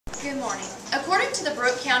Good morning. According to the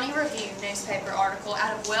Brooke County Review newspaper article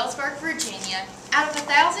out of Wellsburg, Virginia, out of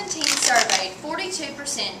 1,000 teens surveyed, 42%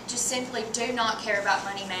 just simply do not care about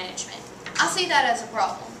money management. I see that as a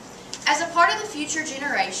problem. As a part of the future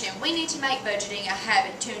generation, we need to make budgeting a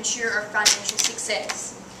habit to ensure our financial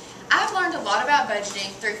success. I've learned a lot about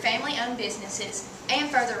budgeting through family-owned businesses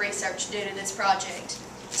and further research due to this project.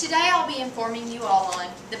 Today I'll be informing you all on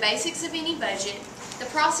the basics of any budget, the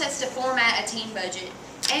process to format a teen budget,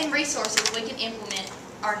 and resources we can implement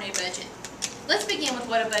our new budget. Let's begin with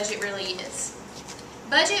what a budget really is.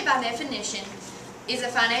 Budget, by definition, is a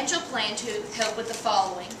financial plan to help with the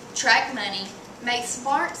following: track money, make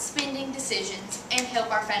smart spending decisions, and help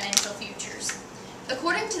our financial futures.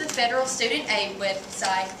 According to the Federal Student Aid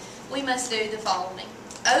website, we must do the following: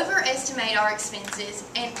 overestimate our expenses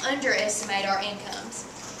and underestimate our incomes.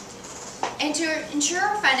 And to ensure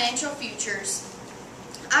our financial futures,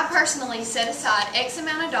 I personally set aside X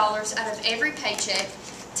amount of dollars out of every paycheck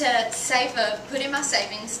to save up, put in my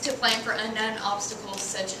savings to plan for unknown obstacles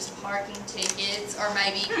such as parking tickets or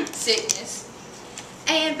maybe sickness.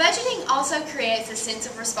 And budgeting also creates a sense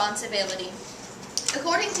of responsibility.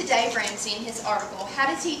 According to Dave Ramsey in his article,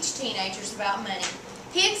 How to Teach Teenagers About Money,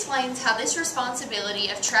 he explains how this responsibility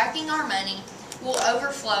of tracking our money will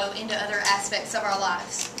overflow into other aspects of our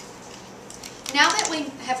lives. Now that we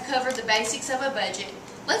have covered the basics of a budget,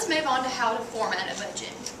 let's move on to how to format a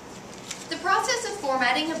budget. The process of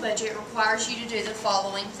formatting a budget requires you to do the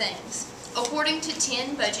following things. According to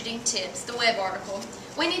 10 Budgeting Tips, the web article,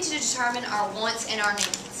 we need to determine our wants and our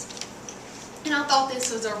needs. And I thought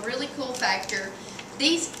this was a really cool factor.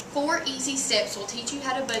 These 4 easy steps will teach you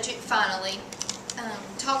how to budget finally.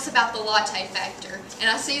 Talks about the latte factor, and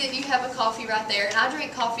I see that you have a coffee right there, and I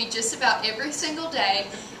drink coffee just about every single day,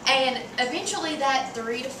 and eventually that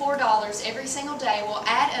 $3 to $4 every single day will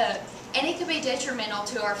add up, and it could be detrimental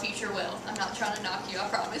to our future wealth. I'm not trying to knock you, I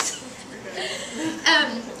promise.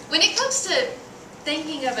 When it comes to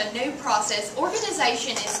thinking of a new process,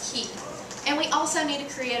 organization is key, and we also need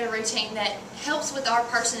to create a routine that helps with our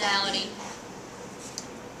personality.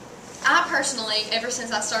 I personally, ever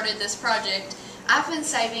since I started this project, I've been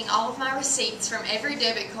saving all of my receipts from every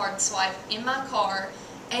debit card swipe in my car,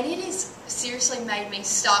 and it has seriously made me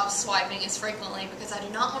stop swiping as frequently because I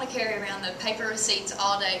do not want to carry around the paper receipts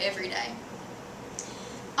all day, every day.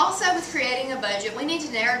 Also, with creating a budget, we need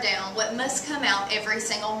to narrow down what must come out every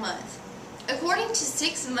single month. According to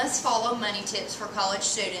 6 must-follow money tips for college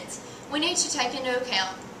students, we need to take into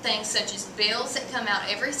account things such as bills that come out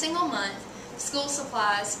every single month, school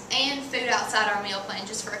supplies, and food outside our meal plan,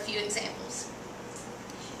 just for a few examples.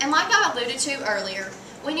 And like I alluded to earlier,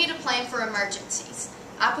 we need to plan for emergencies.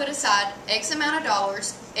 I put aside X amount of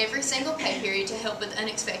dollars every single pay period to help with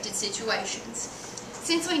unexpected situations.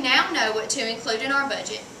 Since we now know what to include in our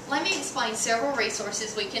budget, let me explain several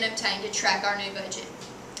resources we can obtain to track our new budget.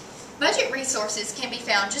 Budget resources can be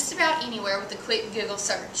found just about anywhere with a quick Google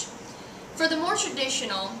search. For the more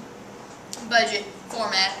traditional budget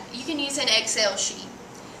format, you can use an Excel sheet.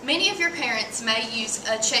 Many of your parents may use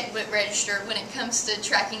a checkbook register when it comes to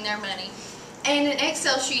tracking their money, and an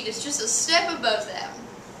Excel sheet is just a step above that,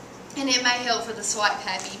 and it may help for the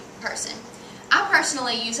swipe-happy person. I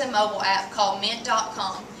personally use a mobile app called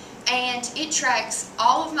Mint.com, and it tracks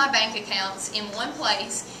all of my bank accounts in one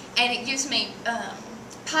place, and it gives me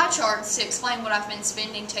pie charts to explain what I've been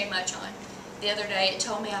spending too much on. The other day it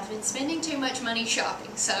told me I've been spending too much money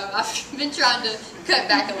shopping, so I've been trying to cut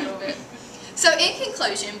back a little bit. So in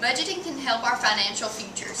conclusion, budgeting can help our financial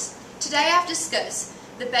futures. Today I've discussed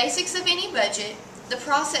the basics of any budget, the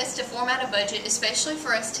process to format a budget, especially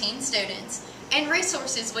for us teen students, and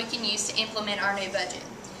resources we can use to implement our new budget.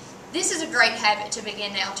 This is a great habit to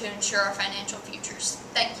begin now to ensure our financial futures.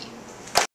 Thank you.